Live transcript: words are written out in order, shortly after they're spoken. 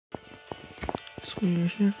School year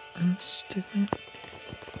here and stick my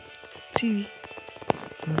TV.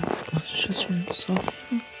 Just from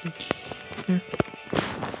Southampton. Here.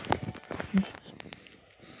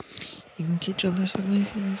 You can catch other soccer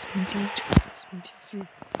games on TV2, 73.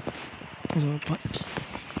 Little buttons.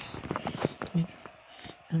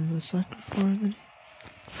 And the soccer for the day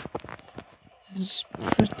is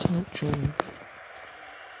pretty much over.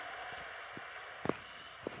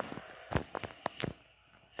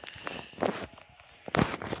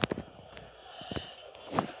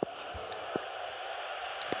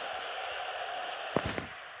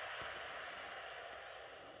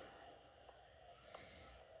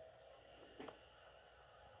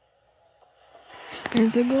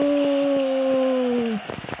 It's a goal!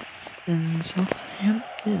 And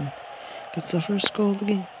Southampton gets the first goal of the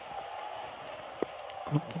game.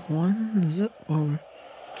 Up 1-0 over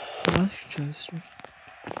Leicester.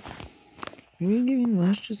 Maybe giving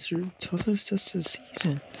Leicester the toughest test of the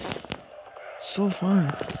season so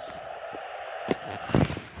far.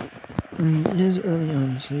 I mean, it is early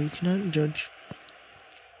on, so you cannot judge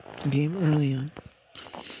the game early on.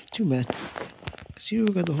 Too bad. Because you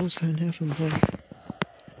got the whole second half in play.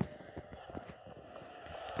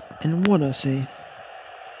 And what a save.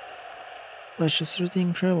 Leicester the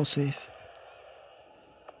incredible save.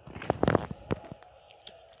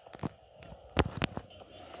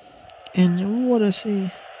 And what a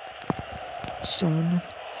save. Son.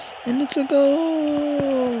 And it's a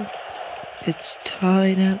goal! It's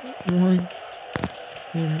tied at 1.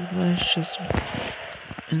 And Leicester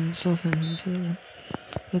and Southampton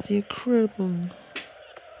with the incredible.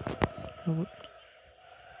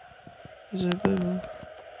 Is it a good one?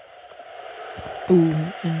 Ooh,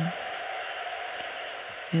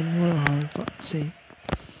 and what a hard fought save.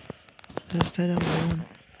 That's tied at 1.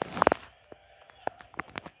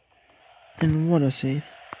 And what a save.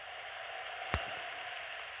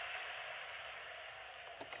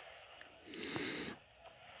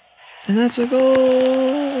 And that's a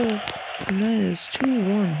goal! And that is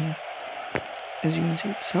 2-1 here. As you can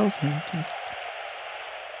see, Southampton.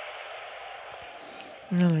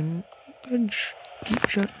 Another good deep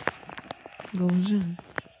shot goes in.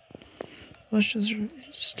 Leicester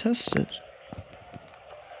is tested.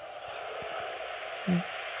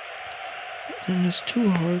 And it's too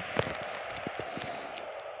hard.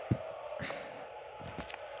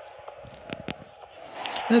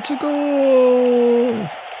 That's a goal!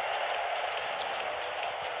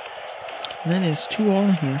 And that is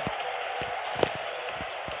 2-2 here.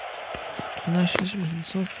 And that's just in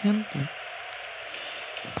Southampton.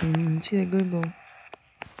 And you can see a good goal.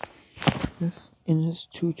 And it's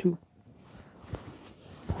 2-2.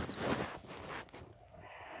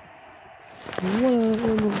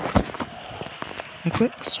 A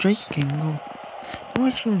quick striking goal. Not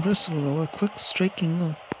much impressive though, a quick striking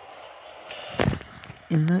goal.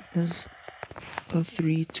 And that is a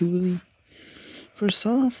 3-2 lead for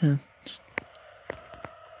Southampton.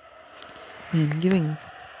 And giving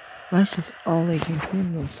Leicester all they can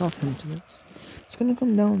handle Southampton. It's gonna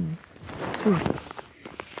come down to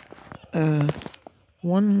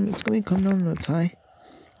it's gonna come down to a tie.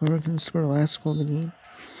 Whoever can score the last goal of the game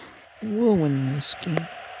will win this game.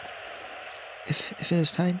 If it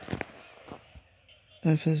is tied.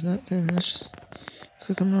 If it's not, then it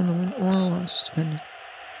could come down to win or a loss, depending.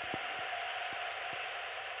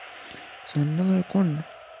 So another corner.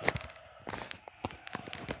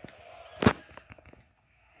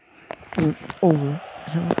 Over.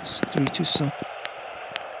 Now it's 3-2 still.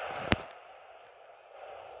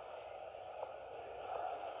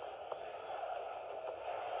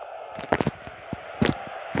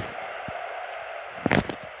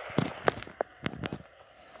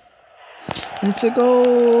 It's a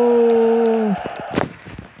goal!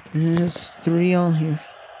 And it's 3-3 here.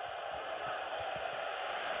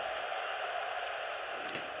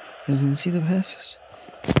 As you can see the passes.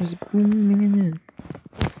 Just booming in.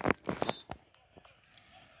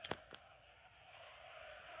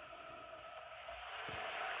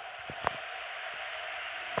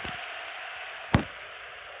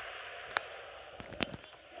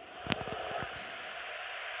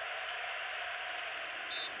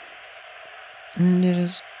 And it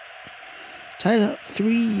is tied up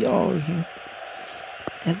 3-3 here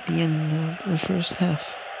at the end of the first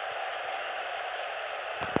half.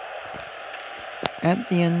 At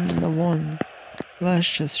the end of the 1,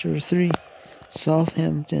 Leicester 3,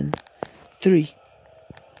 Southampton 3.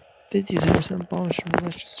 57% ball from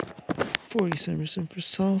Leicester, 47% for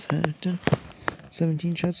Southampton,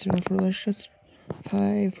 17 shots thrown for Leicester,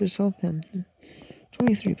 5 for Southampton,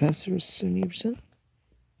 23 passes for 70%.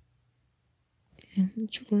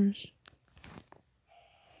 And 2 corners.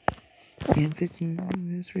 And 15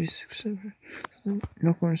 minutes, 46%.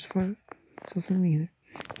 No corners for Southampton either.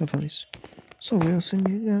 No penalties. So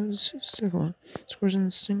Wilson second one. Scores in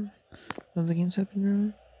the sting of the games happened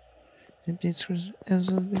early. The update scores as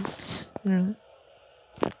of the early.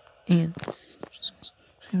 And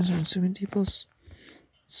 370 plus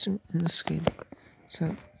in this game.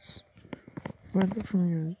 So it's for the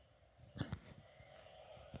Premier League.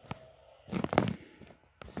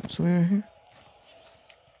 So we're here.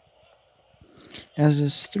 As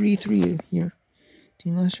is 3-3 here.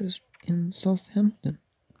 Team Lashes in Southampton.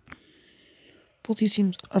 Both these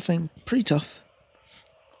teams are playing pretty tough.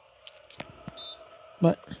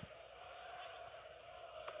 But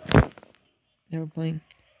they were playing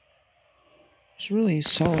it's really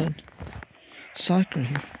solid soccer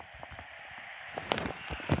here.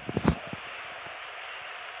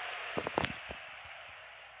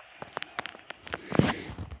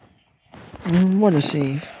 And what a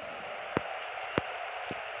save.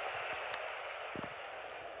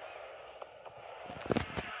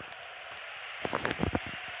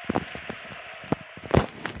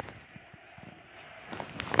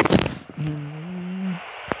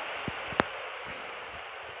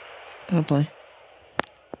 Gonna play.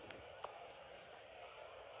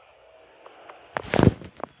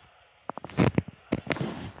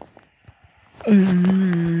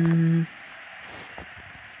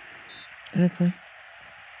 Gonna play.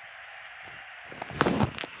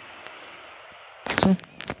 So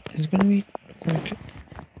it's gonna be a corner kick.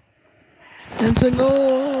 It's a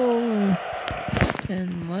goal!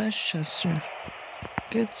 And Leicester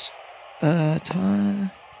gets a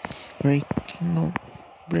tie. Breaking goal.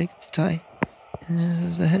 Break the tie. And this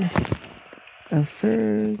is the header. A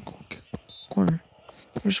third corner.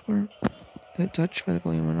 First corner. Good touch by the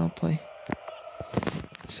goalie went out play.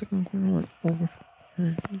 Second corner went over.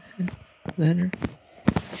 And then the header.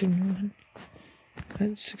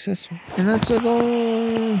 That's successful. And that's a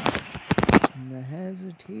goal! And the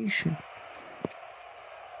hesitation.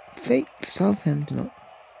 Fake Southampton up.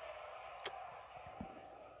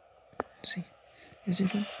 Let's see.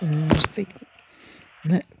 Hesitation. And then just fake it.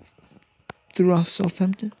 And that threw off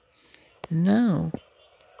Southampton. And now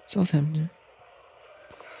Southampton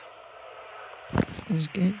is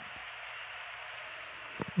getting.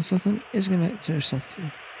 Well, Southampton is getting back to their self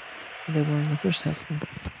they were in the first half.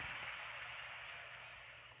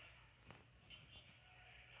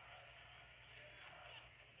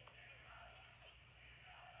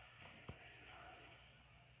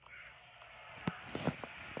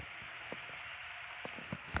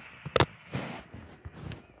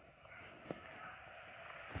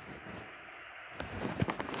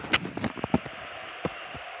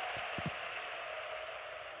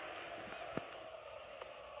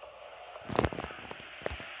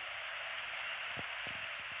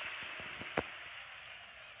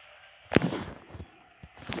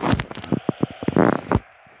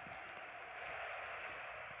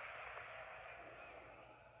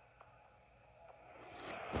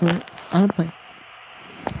 Out of play.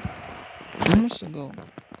 Almost a goal.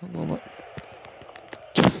 But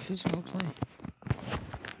physical play.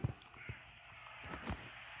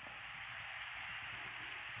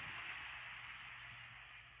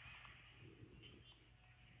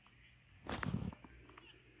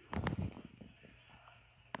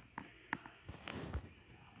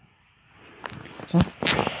 So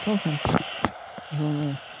Southampton is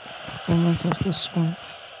only 4 minutes after scoring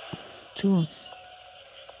 2.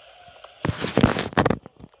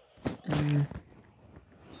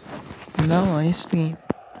 Now ice the game.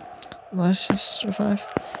 Leicester 5,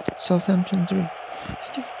 Southampton 3. 50%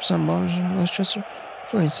 ballers in Leicester,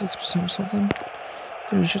 46% for Southampton.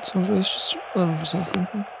 30 shots on Leicester, 11 for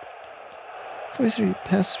Southampton. 43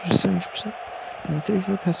 passes for 70%, and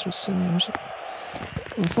 34 passes for 79%.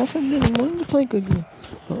 And Southampton wanted to play a good game,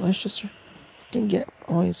 but Leicester didn't get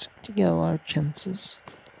a lot of chances.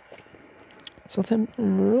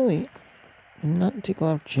 Southampton really did not take a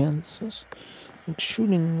lot of chances. Like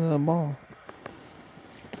shooting the ball.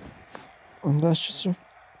 And Leicester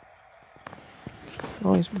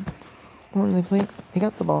always when they play, they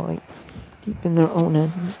got the ball like deep in their own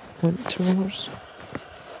end with turnovers.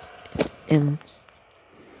 And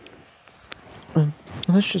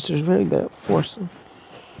Leicester is very good at forcing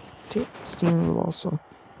stealing the ball, so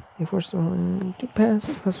they forced them to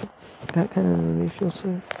pass got kind of in the midfield,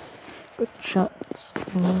 so good shots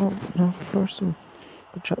for some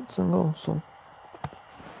good shots and goals, so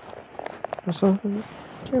you have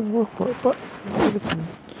to work for it, but you get some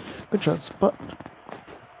good shots, but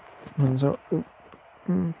ones are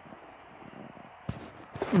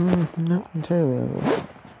not entirely out of it.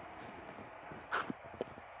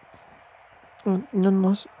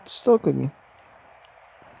 Nonetheless, still a good game.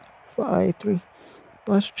 For I3,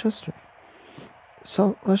 Leicester.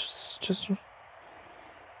 Leicester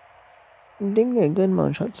didn't get a good amount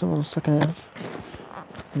of shots in the second half.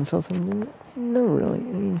 And Southampton, no, really. I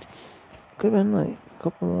mean, it could have been like a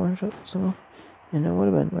couple more shots, and it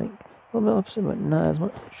would have been like a little bit upset, but not as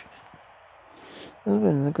much. It would have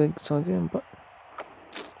been a good solid game, but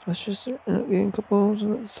Leicester ended up getting a couple holes on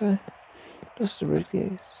that side just to break the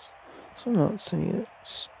ice. So I'm not saying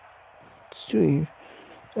it's Stu here.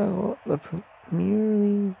 Talk about the Premier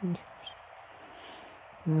League and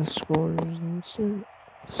the scores and stuff.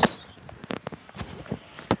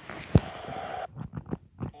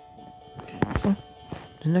 So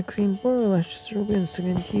the next game for Leicester will be in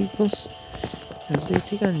 70 plus as they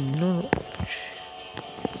take on Norwich.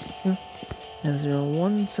 Yeah. As their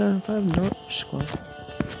 175 Norwich squad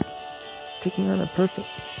taking on a perfect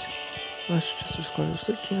Leicester squad is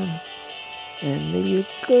 13-1. And they beat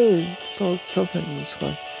a good solid Southampton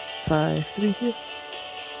squad 5-3 here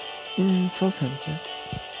in Southampton.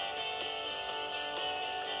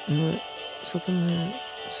 And Southampton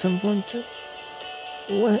 7-1-2.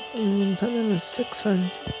 What in Tottenham is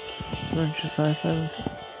 6-5-2. Norwich is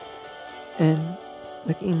 5-5-3. And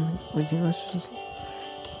the game between Leicester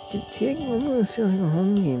it almost feels like a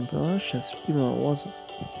home game for Leicester, even though it wasn't.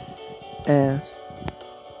 As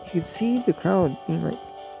you could see the crowd being like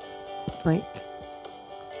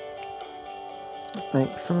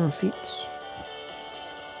some of the seats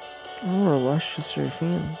were Leicester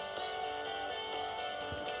fans.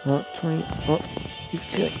 About 20, well, you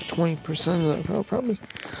could see like 20% of the crowd probably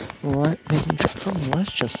were making trips from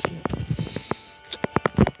Leicester.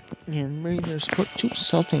 And bring their support to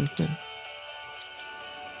Southampton.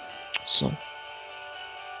 So,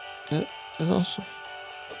 that is also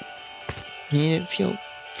made it feel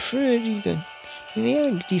pretty good. And they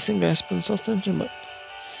had a decent grasp on Southampton, but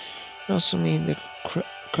it also made the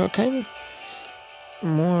crowd kind of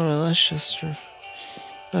more Leicester,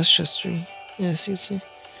 yes, you'd say.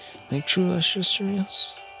 Like true Leicester,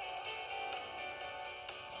 yes.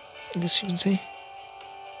 I guess you can say.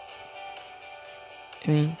 I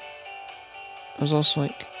mean, it was also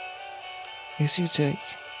like, I guess you could say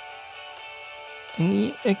like, I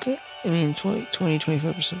mean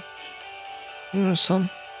 20-25%. You know, some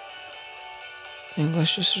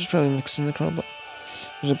Leicester's probably mixed in the crowd, but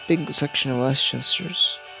there's a big section of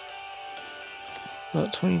Leicester's.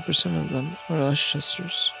 About 20% of them are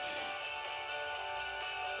Leicester's.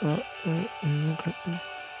 In the crowd.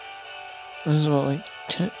 There's about like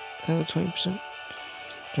 20%.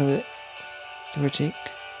 Give or take.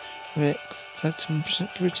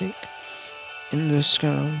 5-7% give or take. In this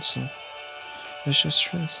ground, so Leicester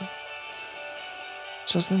fans.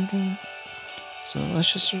 Southampton. So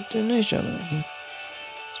Leicester did a nice job in that game.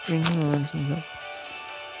 It's bringing momentum up.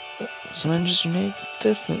 So Manchester United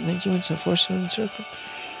 5th with 19 wins and 4 seconds record.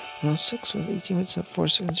 Now 6th with 18 wins and 4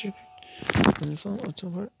 seconds record. And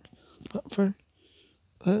the Watford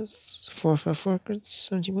with 4-5 records,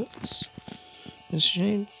 17 wins. Manchester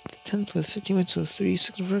United 10th with 15 wins with 3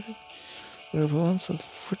 seconds record. Liverpool 11th with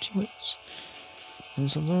 14 wins. And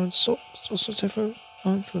so Lawrence also tied for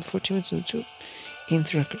 11th with 14 wins and 2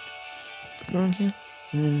 8th record. Birmingham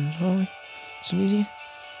and then Holly. Tunisia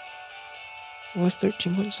with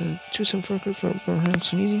 13 points and 2-7 record for Birmingham and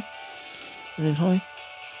Tunisia. And then Holly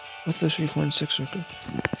with the 3-4-6 record.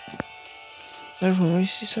 Liverpool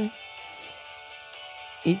Merseyside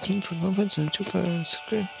 18th with 1 points and 2-5-6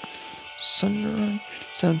 record. Sunderland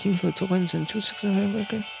 17th with 12 points and 2-6-5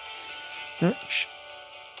 record. Norwich,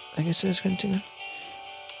 like I said, is going to take on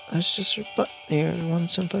Leicester, but they are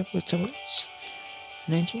 1-7-5 with 10 points.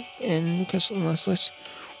 19th, and Newcastle in last place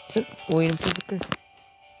with an away improved record.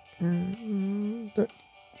 And 8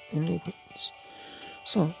 points.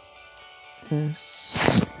 So,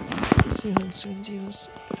 yes. So you had 70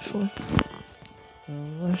 before.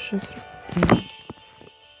 Leicester and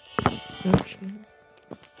Norwich.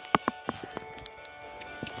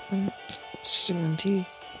 70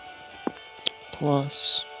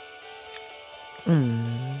 plus.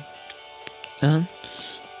 And the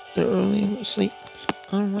early sleep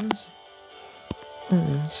on Wednesday.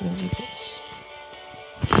 70 plus.